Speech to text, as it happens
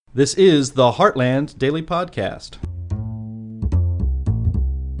This is the Heartland Daily Podcast.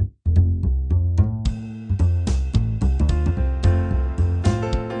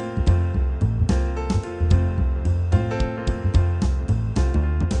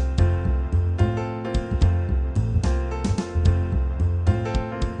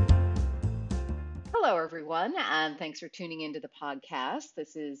 Hello, everyone, and thanks for tuning into the podcast.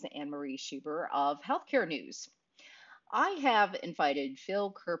 This is Anne Marie Schuber of Healthcare News. I have invited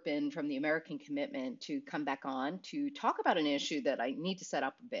Phil Kerpen from the American Commitment to come back on to talk about an issue that I need to set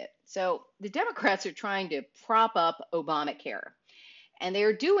up a bit. So, the Democrats are trying to prop up Obamacare, and they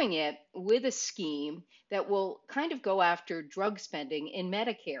are doing it with a scheme that will kind of go after drug spending in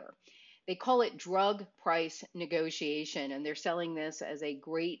Medicare. They call it drug price negotiation, and they're selling this as a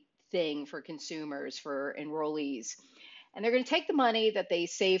great thing for consumers, for enrollees. And they're going to take the money that they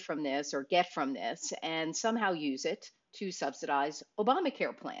save from this or get from this and somehow use it to subsidize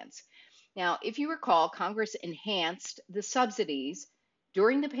Obamacare plans. Now, if you recall, Congress enhanced the subsidies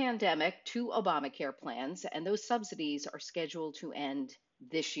during the pandemic to Obamacare plans, and those subsidies are scheduled to end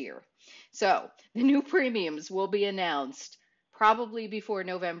this year. So the new premiums will be announced probably before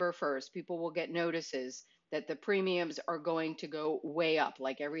November 1st. People will get notices that the premiums are going to go way up,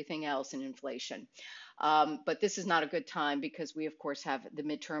 like everything else in inflation. But this is not a good time because we, of course, have the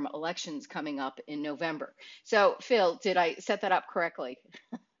midterm elections coming up in November. So, Phil, did I set that up correctly?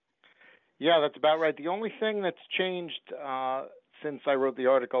 Yeah, that's about right. The only thing that's changed since I wrote the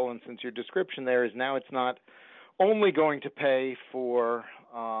article and since your description there is now it's not only going to pay for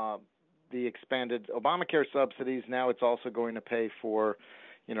the expanded Obamacare subsidies. Now it's also going to pay for,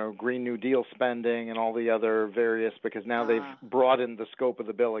 Green New Deal spending and all the other various, because now they've broadened the scope of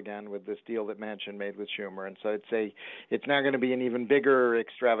the bill again with this deal that Manchin made with Schumer. And so it's now going to be an even bigger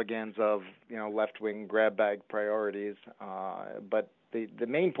extravaganza of, left-wing grab bag priorities. But the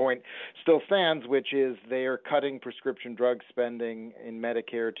main point still stands, which is they are cutting prescription drug spending in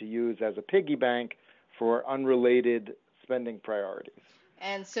Medicare to use as a piggy bank for unrelated spending priorities.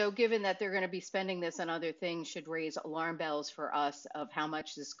 And so, given that they're going to be spending this on other things, should raise alarm bells for us of how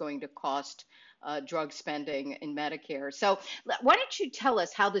much this is going to cost drug spending in Medicare. So, why don't you tell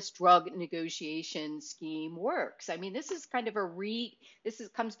us how this drug negotiation scheme works? I mean, this is kind of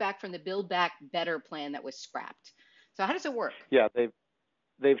comes back from the Build Back Better plan that was scrapped. So, how does it work? Yeah,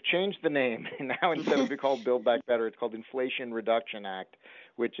 they've changed the name. Now instead of being called Build Back Better, it's called Inflation Reduction Act,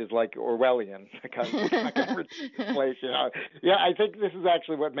 which is like Orwellian because it's not going to reduce inflation. Yeah, I think this is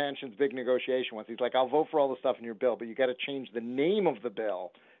actually what Manchin's big negotiation was. He's like, I'll vote for all the stuff in your bill, but you got to change the name of the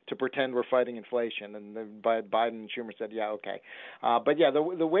bill to pretend we're fighting inflation. And Biden and Schumer said, yeah, okay. But yeah, the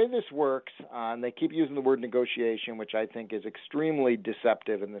way this works, and they keep using the word negotiation, which I think is extremely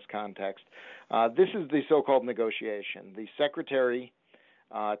deceptive in this context. This is the so-called negotiation. The secretary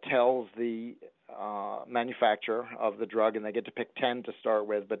tells the manufacturer of the drug, and they get to pick 10 to start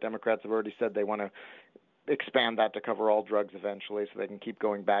with, but Democrats have already said they want to expand that to cover all drugs eventually so they can keep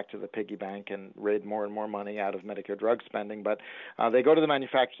going back to the piggy bank and raid more and more money out of Medicare drug spending. But they go to the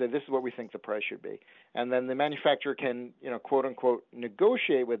manufacturer and say, this is what we think the price should be. And then the manufacturer can, quote unquote,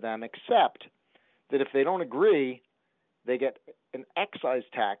 negotiate with them, except that if they don't agree, they get an excise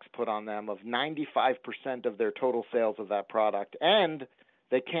tax put on them of 95% of their total sales of that product, and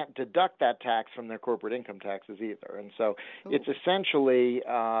they can't deduct that tax from their corporate income taxes either. And so It's essentially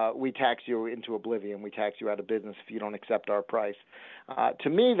we tax you into oblivion. We tax you out of business if you don't accept our price. To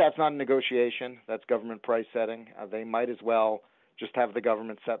me, that's not a negotiation. That's government price setting. They might as well just have the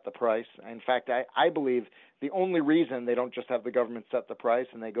government set the price. In fact, I believe the only reason they don't just have the government set the price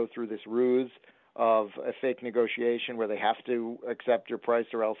and they go through this ruse of a fake negotiation where they have to accept your price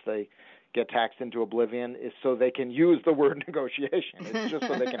or else they get taxed into oblivion is so they can use the word negotiation. It's just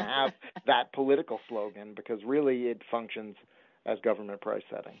so they can have that political slogan, because really it functions as government price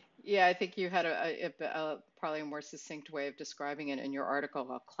setting. Yeah, I think you had probably a more succinct way of describing it in your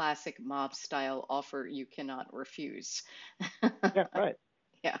article, a classic mob-style offer you cannot refuse. Yeah, right.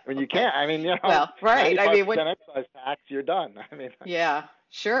 Yeah. I mean, you can't. I mean, well, right. I mean, when excise tax, you're done. I mean, yeah,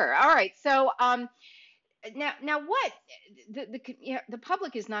 sure. All right. So, now what the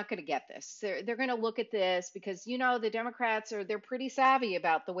public is not going to get this. They're going to look at this because the Democrats they're pretty savvy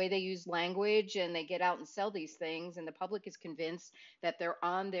about the way they use language, and they get out and sell these things, and the public is convinced that they're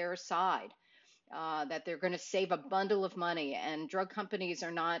on their side, that they're going to save a bundle of money, and drug companies are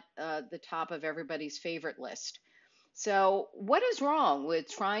not the top of everybody's favorite list. So what is wrong with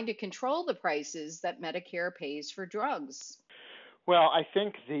trying to control the prices that Medicare pays for drugs? Well, I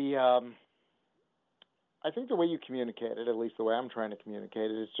think the way you communicate it, at least the way I'm trying to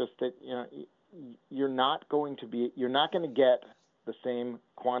communicate it, is just that you're not going to get the same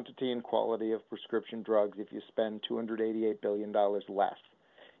quantity and quality of prescription drugs if you spend $288 billion less.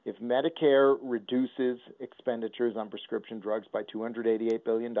 If Medicare reduces expenditures on prescription drugs by $288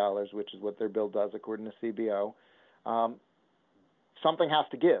 billion, which is what their bill does according to CBO, something has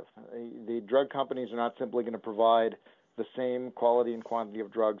to give. The drug companies are not simply going to provide the same quality and quantity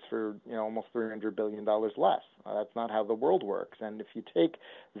of drugs for almost $300 billion less. That's not how the world works. And if you take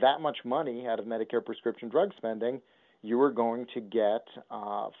that much money out of Medicare prescription drug spending, you are going to get,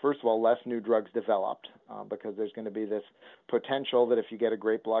 first of all, less new drugs developed because there's going to be this potential that if you get a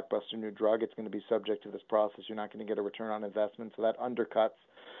great blockbuster new drug, it's going to be subject to this process. You're not going to get a return on investment, so that undercuts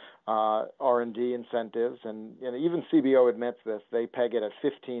R&D incentives. And even CBO admits this. They peg it at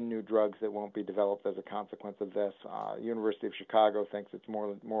 15 new drugs that won't be developed as a consequence of this. University of Chicago thinks it's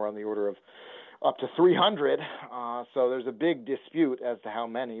more on the order of up to 300. So there's a big dispute as to how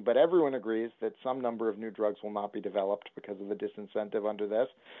many, but everyone agrees that some number of new drugs will not be developed because of the disincentive under this.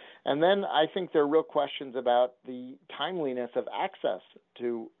 And then I think there are real questions about the timeliness of access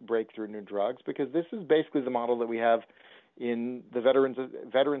to breakthrough new drugs, because this is basically the model that we have in the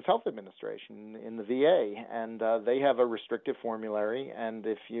Veterans Health Administration, in the VA, and they have a restrictive formulary, and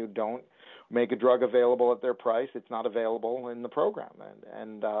if you don't make a drug available at their price, it's not available in the program.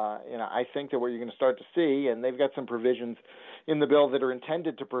 And I think that what you're going to start to see, and they've got some provisions in the bill that are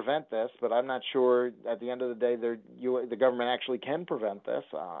intended to prevent this, but I'm not sure at the end of the day the government actually can prevent this.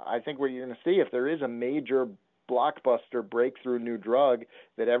 I think what you're going to see, if there is a major blockbuster breakthrough new drug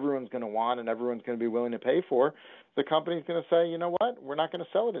that everyone's going to want and everyone's going to be willing to pay for, the company's going to say, you know what, we're not going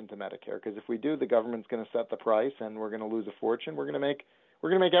to sell it into Medicare, because if we do, the government's going to set the price and we're going to lose a fortune. We're going to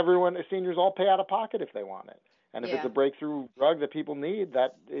make everyone, seniors, all pay out of pocket if they want it. And if it's a breakthrough drug that people need,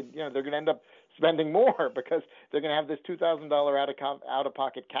 they're going to end up spending more because they're going to have this $2,000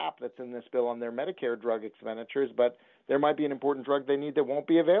 out-of-pocket cap that's in this bill on their Medicare drug expenditures. But there might be an important drug they need that won't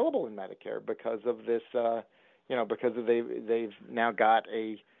be available in Medicare because of this. Because they've now got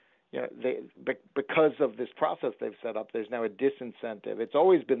because of this process they've set up, there's now a disincentive. It's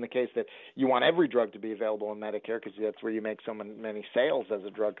always been the case that you want every drug to be available in Medicare because that's where you make so many sales as a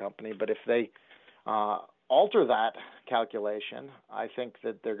drug company. But if they alter that calculation, I think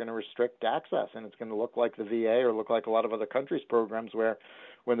that they're going to restrict access, and it's going to look like the VA or look like a lot of other countries' programs where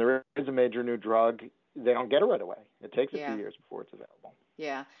when there is a major new drug, they don't get it right away. It takes a few years before it's available.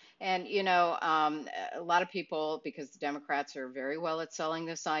 Yeah. And, a lot of people, because the Democrats are very well at selling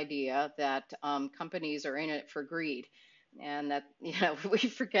this idea that companies are in it for greed, and that, we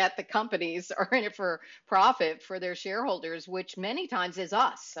forget the companies are in it for profit for their shareholders, which many times is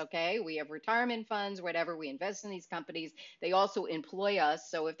us. Okay. We have retirement funds, whatever. We invest in these companies. They also employ us.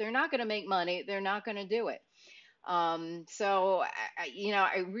 So if they're not going to make money, they're not going to do it. So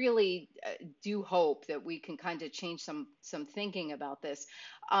I really do hope that we can kind of change some thinking about this.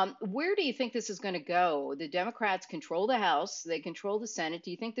 Where do you think this is going to go? The Democrats control the House, they control the Senate.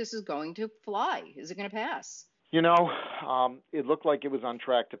 Do you think this is going to fly? Is it going to pass? It looked like it was on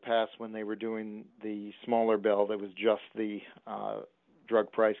track to pass when they were doing the smaller bill that was just the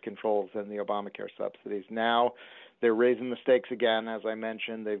drug price controls and the Obamacare subsidies. Now they're raising the stakes again. As I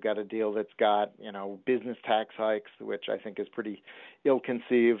mentioned, they've got a deal that's got, business tax hikes, which I think is pretty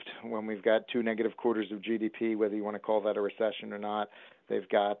ill-conceived when we've got 2 negative quarters of GDP, whether you want to call that a recession or not. They've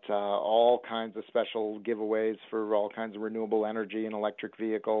got all kinds of special giveaways for all kinds of renewable energy and electric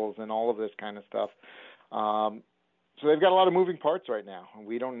vehicles and all of this kind of stuff. So they've got a lot of moving parts right now.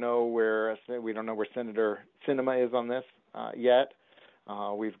 We don't know where Senator Sinema is on this yet.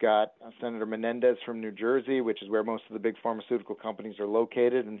 We've got Senator Menendez from New Jersey, which is where most of the big pharmaceutical companies are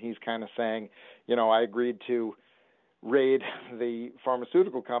located, and he's kind of saying, I agreed to raid the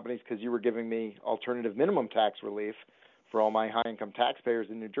pharmaceutical companies because you were giving me alternative minimum tax relief for all my high-income taxpayers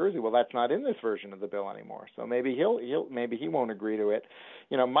in New Jersey. Well, that's not in this version of the bill anymore, so maybe he won't agree to it.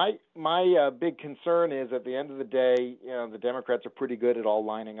 My big concern is at the end of the day, the Democrats are pretty good at all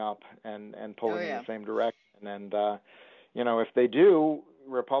lining up and pulling in the same direction, and if they do,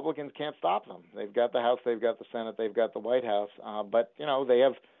 Republicans can't stop them. They've got the House, they've got the Senate, they've got the White House. But, they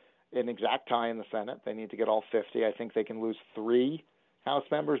have an exact tie in the Senate. They need to get all 50. I think they can lose 3 House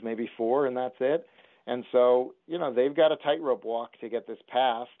members, maybe 4, and that's it. And so, they've got a tightrope walk to get this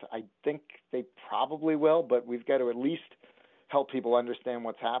passed. I think they probably will, but we've got to at least help people understand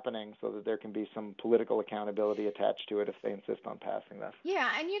what's happening so that there can be some political accountability attached to it if they insist on passing this. Yeah,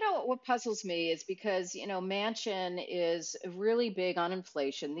 and what puzzles me is because, Manchin is really big on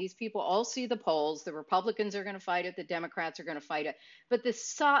inflation. These people all see the polls. The Republicans are going to fight it. The Democrats are going to fight it. But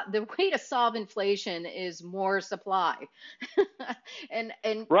the way to solve inflation is more supply. and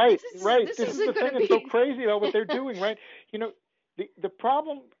right. This is isn't the going thing to be that's so crazy about what they're doing, right? The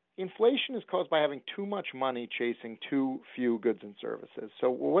problem, inflation is caused by having too much money chasing too few goods and services. So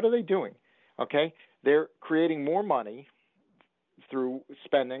what are they doing? Okay, they're creating more money through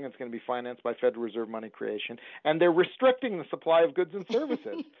spending. It's going to be financed by Federal Reserve money creation, and they're restricting the supply of goods and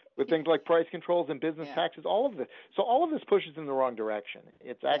services with things like price controls and business taxes, all of this. So all of this pushes in the wrong direction.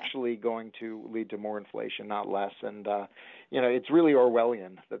 It's actually going to lead to more inflation, not less. And, it's really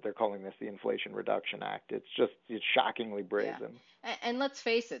Orwellian that they're calling this the Inflation Reduction Act. It's shockingly brazen. And let's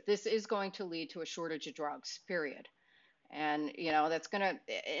face it, this is going to lead to a shortage of drugs, period. And that's going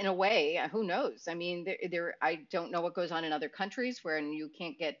to, in a way, who knows? I mean, I don't know what goes on in other countries where you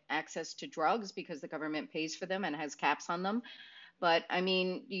can't get access to drugs because the government pays for them and has caps on them. But I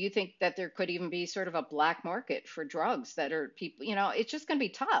mean, do you think that there could even be sort of a black market for drugs that are people, it's just going to be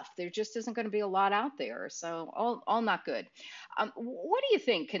tough. There just isn't going to be a lot out there. So all not good. What do you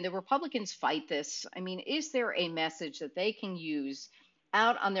think? Can the Republicans fight this? I mean, is there a message that they can use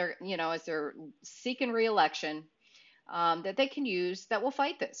out on their, as they're seeking reelection? That they can use that will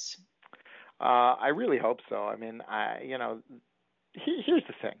fight this? I really hope so. I mean, here's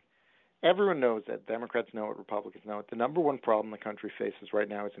the thing. Everyone knows it. Democrats know it. Republicans know it. The number one problem the country faces right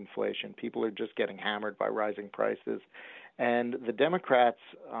now is inflation. People are just getting hammered by rising prices. And the Democrats'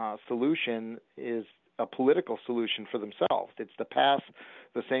 solution is a political solution for themselves. It's to pass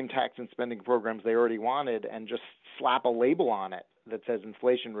the same tax and spending programs they already wanted and just slap a label on it that says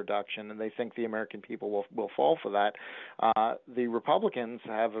inflation reduction, and they think the American people will fall for that. The Republicans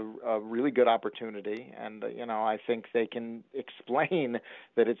have a really good opportunity, and I think they can explain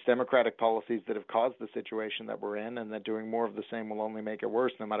that it's Democratic policies that have caused the situation that we're in, and that doing more of the same will only make it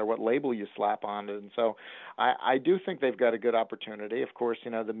worse, no matter what label you slap on it. And so, I do think they've got a good opportunity. Of course,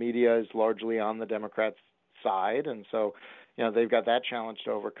 the media is largely on the Democrats' side, and so they've got that challenge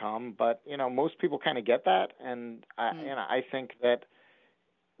to overcome. But most people kind of get that, and I think that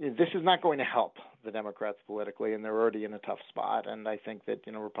this is not going to help the Democrats politically, and they're already in a tough spot. And I think that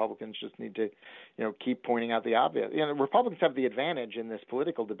Republicans just need to keep pointing out the obvious. Republicans have the advantage in this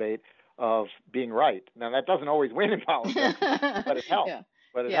political debate of being right. Now that doesn't always win in politics, but it helps.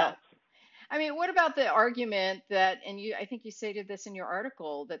 But it helps. I mean, what about the argument that, and I think you stated this in your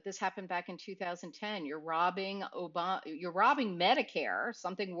article, that this happened back in 2010. You're robbing Medicare,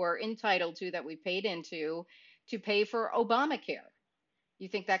 something we're entitled to, that we paid into, to pay for Obamacare. You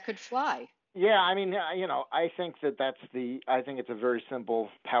think that could fly? Yeah, I mean, I think I think it's a very simple,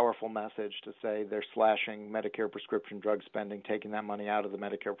 powerful message to say they're slashing Medicare prescription drug spending, taking that money out of the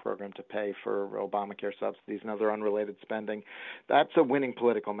Medicare program to pay for Obamacare subsidies and other unrelated spending. That's a winning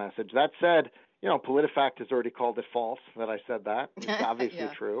political message. That said, PolitiFact has already called it false that I said that. It's obviously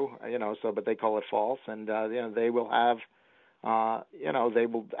true, but they call it false, and they will have, they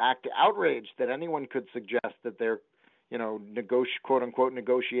will act outraged that anyone could suggest that they're quote unquote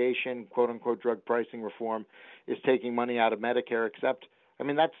negotiation, quote unquote drug pricing reform is taking money out of Medicare, except,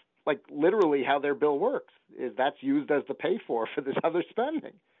 that's like literally how their bill works, is that's used as the pay for this other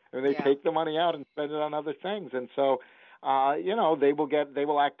spending. And they take the money out and spend it on other things. And so, they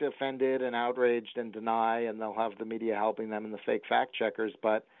will act offended and outraged and deny, and they'll have the media helping them and the fake fact checkers.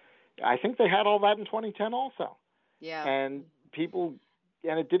 But I think they had all that in 2010 also. Yeah. And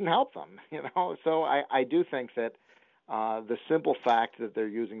it didn't help them, So I do think that the simple fact that they're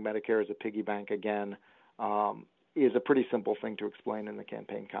using Medicare as a piggy bank again is a pretty simple thing to explain in the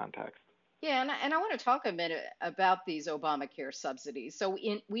campaign context. Yeah, and I want to talk a minute about these Obamacare subsidies. So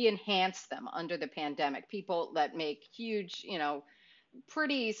we enhanced them under the pandemic. People that make huge,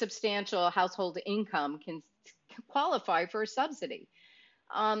 pretty substantial household income can qualify for a subsidy.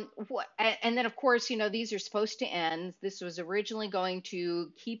 And then, of course, these are supposed to end. This was originally going to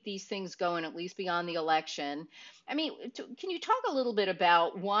keep these things going at least beyond the election. I mean, can you talk a little bit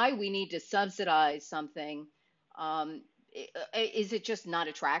about why we need to subsidize something? Is it just not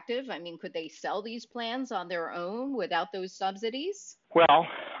attractive? I mean, could they sell these plans on their own without those subsidies? Well,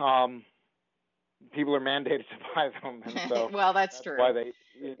 people are mandated to buy them, and so well, that's true. Why they,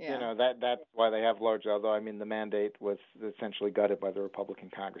 that's why they have large. Although the mandate was essentially gutted by the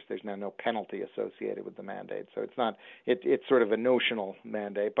Republican Congress. There's now no penalty associated with the mandate, so it's not. It's sort of a notional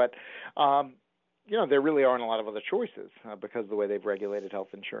mandate, but there really aren't a lot of other choices because of the way they've regulated health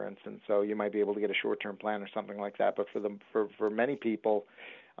insurance, and so you might be able to get a short-term plan or something like that. But for many people,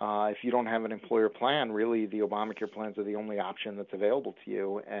 if you don't have an employer plan, really the Obamacare plans are the only option that's available to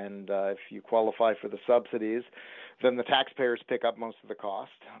you. And if you qualify for the subsidies, then the taxpayers pick up most of the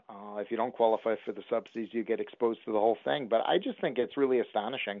cost. If you don't qualify for the subsidies, you get exposed to the whole thing. But I just think it's really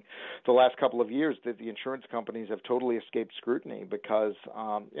astonishing the last couple of years that the insurance companies have totally escaped scrutiny because,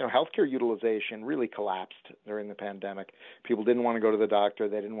 healthcare utilization really collapsed during the pandemic. People didn't want to go to the doctor.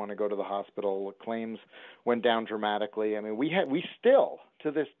 They didn't want to go to the hospital. Claims went down dramatically. I mean, we still,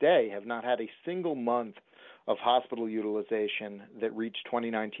 to this day, have not had a single month of hospital utilization that reached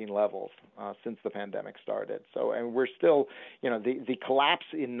 2019 levels since the pandemic started. So, and we're still, the collapse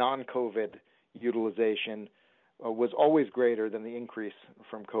in non-COVID utilization was always greater than the increase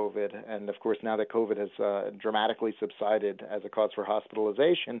from COVID. And of course, now that COVID has dramatically subsided as a cause for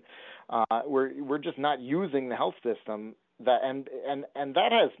hospitalization, we're just not using the health system. That and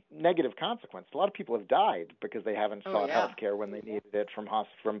that has negative consequences. A lot of people have died because they haven't sought health care when they needed it from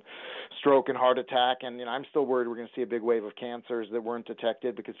stroke and heart attack. And I'm still worried we're going to see a big wave of cancers that weren't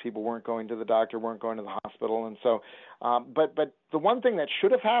detected because people weren't going to the doctor, weren't going to the hospital. And so, but the one thing that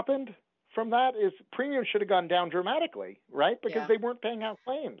should have happened from that is premiums should have gone down dramatically, right? Because they weren't paying out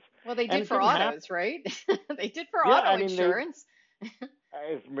claims. Well, they did for autos, right? They did for auto insurance.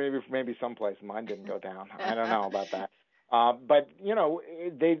 Maybe someplace mine didn't go down. I don't know about that. But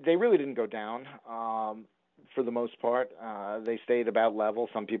they really didn't go down for the most part. They stayed about level.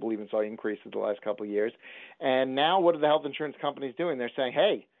 Some people even saw increases the last couple of years. And now what are the health insurance companies doing? They're saying,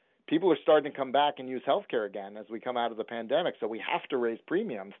 hey, people are starting to come back and use healthcare again as we come out of the pandemic, so we have to raise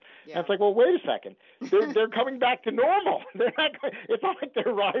premiums. Yeah. And it's like, well, wait a second. They're coming back to normal. They're not. It's not like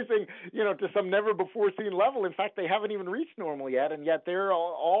they're rising, to some never-before-seen level. In fact, they haven't even reached normal yet, and yet they're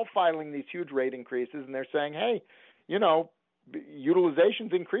all filing these huge rate increases, and they're saying, hey,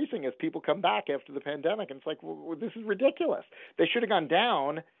 utilization's increasing as people come back after the pandemic. And it's like, well, this is ridiculous. They should have gone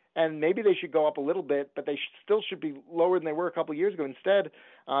down, and maybe they should go up a little bit, but they still should be lower than they were a couple of years ago. Instead,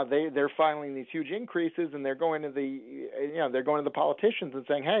 they're filing these huge increases, and they're going to the politicians and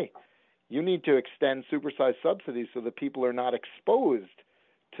saying, hey, you need to extend supersized subsidies so that people are not exposed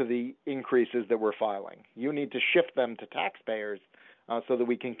to the increases that we're filing. You need to shift them to taxpayers so that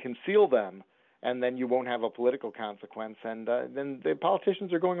we can conceal them, and then you won't have a political consequence. And then the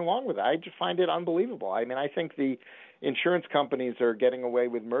politicians are going along with it. I just find it unbelievable. I mean, I think the insurance companies are getting away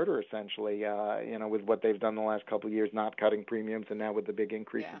with murder, essentially, with what they've done the last couple of years, not cutting premiums, and now with the big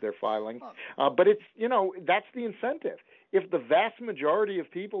increases they're filing. But it's, that's the incentive. If the vast majority of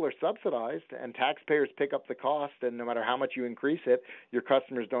people are subsidized and taxpayers pick up the cost, and no matter how much you increase it, your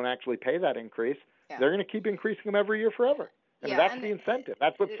customers don't actually pay that increase, they're going to keep increasing them every year forever. And that's the incentive.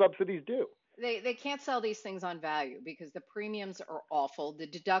 That's what subsidies do. They can't sell these things on value because the premiums are awful. The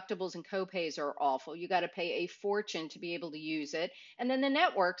deductibles and copays are awful. You got to pay a fortune to be able to use it. And then the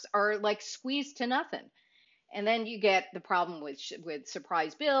networks are like squeezed to nothing. And then you get the problem with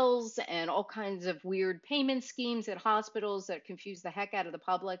surprise bills and all kinds of weird payment schemes at hospitals that confuse the heck out of the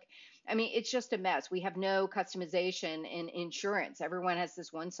public. I mean, it's just a mess. We have no customization in insurance. Everyone has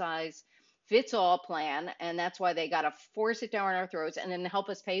this one size fits all plan, and that's why they got to force it down our throats and then help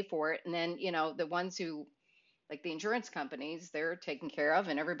us pay for it. And then, the ones who, like the insurance companies, they're taken care of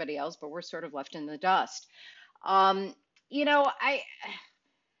and everybody else, but we're sort of left in the dust. And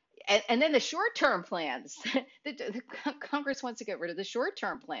then the short-term plans, the Congress wants to get rid of the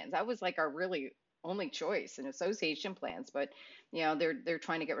short-term plans. That was like our really only choice in association plans, but, they're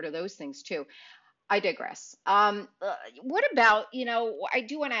trying to get rid of those things too. I digress. What about, I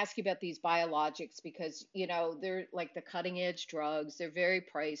do want to ask you about these biologics because, they're like the cutting edge drugs. They're very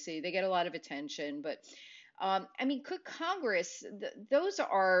pricey. They get a lot of attention. But, could Congress, those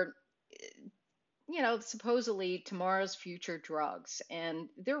are, supposedly tomorrow's future drugs, and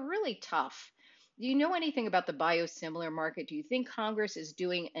they're really tough. Do you know anything about the biosimilar market? Do you think Congress is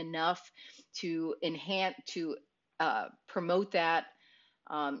doing enough to promote that?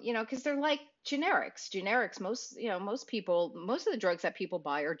 Because they're like generics. Most of the drugs that people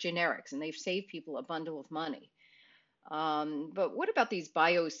buy are generics, and they've saved people a bundle of money. But what about these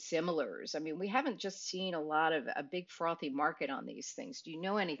biosimilars? I mean, we haven't just seen a big frothy market on these things. Do you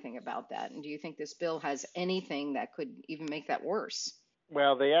know anything about that? And do you think this bill has anything that could even make that worse?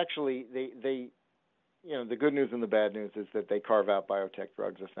 Well, they the good news and the bad news is that they carve out biotech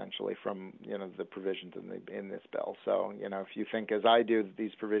drugs essentially from, the provisions in this bill. So, if you think, as I do, that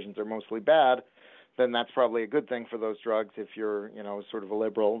these provisions are mostly bad, then that's probably a good thing for those drugs. If you're, sort of a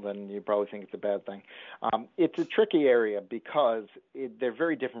liberal, then you probably think it's a bad thing. It's a tricky area because they're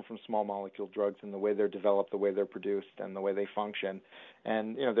very different from small molecule drugs in the way they're developed, the way they're produced, and the way they function.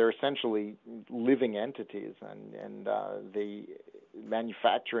 And, they're essentially living entities, and the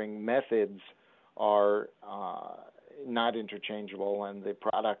manufacturing methods are, not interchangeable, and the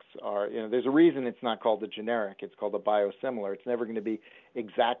products are, there's a reason it's not called a generic. It's called a biosimilar. It's never going to be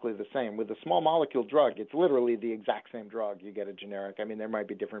exactly the same. With a small molecule drug, it's literally the exact same drug. You get a generic. I mean, there might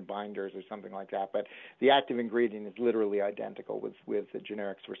be different binders or something like that, but the active ingredient is literally identical with the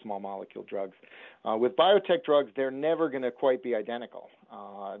generics for small molecule drugs. With biotech drugs, they're never going to quite be identical,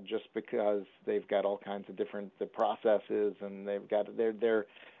 just because they've got all kinds of different processes, and they've got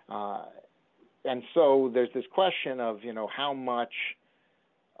and so there's this question of, how much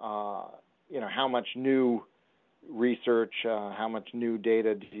new research, how much new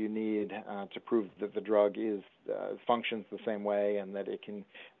data do you need to prove that the drug functions the same way, and that it can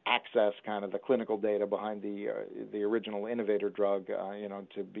access kind of the clinical data behind the original innovator drug,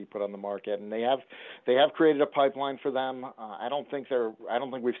 to be put on the market. And they have created a pipeline for them. I don't think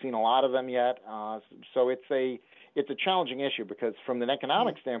we've seen a lot of them yet. So it's a challenging issue, because from an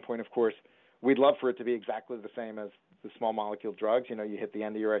economic standpoint, of course, we'd love for it to be exactly the same as the small molecule drugs. You hit the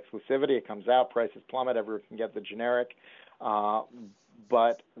end of your exclusivity, it comes out, prices plummet, everyone can get the generic.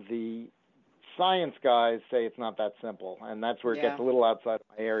 But the science guys say it's not that simple, and that's where it gets a little outside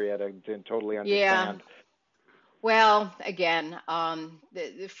of my area to totally understand. Yeah. Well, again,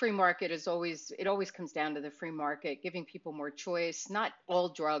 the free market always comes down to the free market, giving people more choice. Not all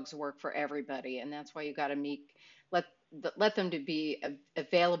drugs work for everybody, and that's why you got to let them to be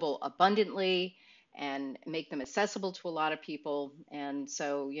available abundantly and make them accessible to a lot of people. And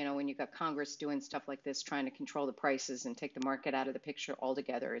so, when you've got Congress doing stuff like this, trying to control the prices and take the market out of the picture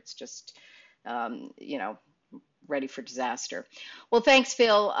altogether, it's just, ready for disaster. Well, thanks,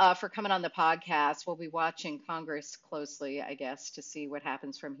 Phil, for coming on the podcast. We'll be watching Congress closely, I guess, to see what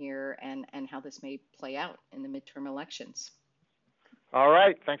happens from here and how this may play out in the midterm elections. All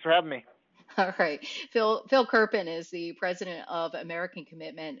right. Thanks for having me. All right. Phil Kerpen is the president of American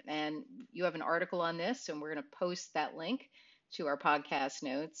Commitment, and you have an article on this, and we're going to post that link to our podcast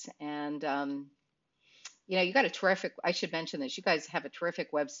notes. And, you got I should mention this, you guys have a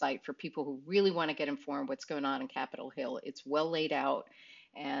terrific website for people who really want to get informed what's going on in Capitol Hill. It's well laid out,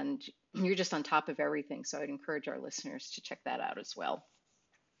 and you're just on top of everything. So I'd encourage our listeners to check that out as well.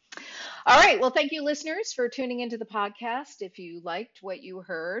 All right. Well, thank you, listeners, for tuning into the podcast. If you liked what you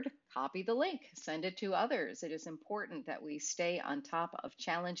heard, copy the link, send it to others. It is important that we stay on top of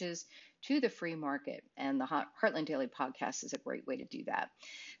challenges to the free market, and the Heartland Daily Podcast is a great way to do that.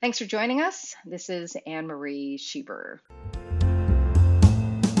 Thanks for joining us. This is Anne Marie Schieber.